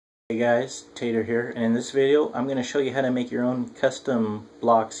Hey guys, Tater here, and in this video I'm going to show you how to make your own custom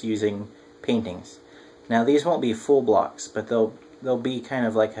blocks using paintings. Now these won't be full blocks, but they'll be kind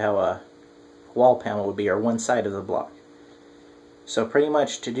of like how a wall panel would be, or one side of the block. So pretty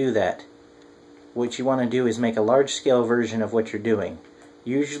much to do that, what you want to do is make a large scale version of what you're doing.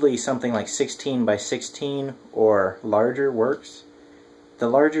 Usually something like 16 by 16 or larger works. The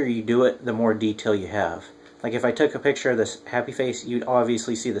larger you do it, the more detail you have. Like if I took a picture of this happy face, you'd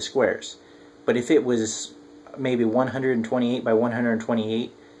obviously see the squares. But if it was maybe 128 by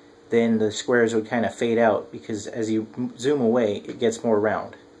 128, then the squares would kind of fade out, because as you zoom away, it gets more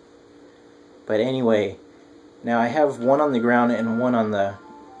round. But anyway, now I have one on the ground and one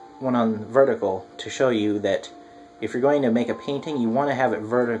on vertical to show you that if you're going to make a painting, you want to have it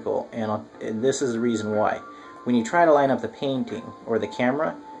vertical, and this is the reason why. When you try to line up the painting or the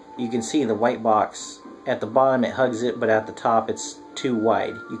camera, you can see the white box. At the bottom it hugs it, but at the top it's too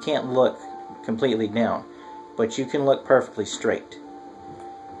wide. You can't look completely down, but you can look perfectly straight.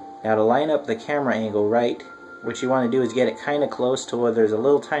 Now to line up the camera angle right, what you want to do is get it kind of close to where there's a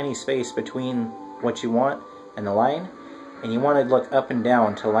little tiny space between what you want and the line, and you want to look up and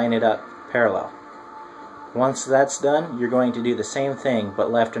down to line it up parallel. Once that's done, you're going to do the same thing but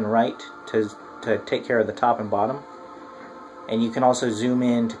left and right to take care of the top and bottom, and you can also zoom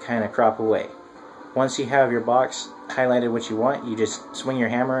in to kind of crop away. Once you have your box highlighted what you want, you just swing your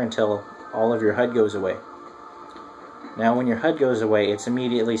hammer until all of your HUD goes away. Now when your HUD goes away, it's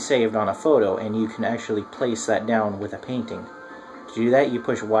immediately saved on a photo, and you can actually place that down with a painting. To do that, you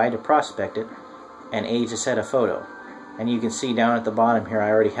push Y to prospect it, and A to set a photo. And you can see down at the bottom here,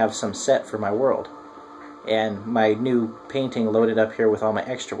 I already have some set for my world. And my new painting loaded up here with all my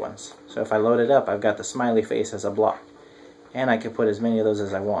extra ones. So if I load it up, I've got the smiley face as a block. And I can put as many of those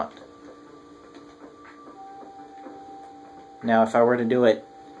as I want. Now if I were to do it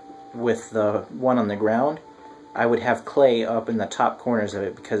with the one on the ground, I would have clay up in the top corners of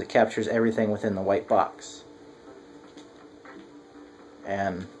it, because it captures everything within the white box.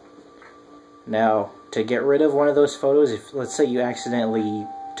 And now to get rid of one of those photos, if let's say you accidentally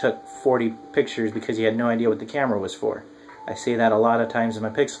took 40 pictures because you had no idea what the camera was for. I see that a lot of times in my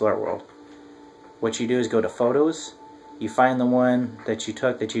pixel art world. What you do is go to Photos, you find the one that you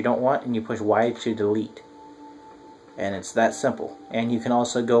took that you don't want, and you push Y to delete. And it's that simple. And you can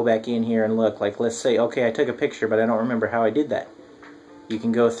also go back in here and look, like let's say, okay, I took a picture but I don't remember how I did that. You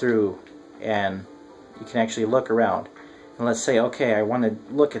can go through and you can actually look around. And let's say, okay, I want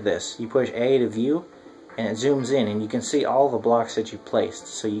to look at this. You push A to view, and it zooms in, and you can see all the blocks that you placed,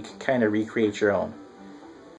 so you can kind of recreate your own.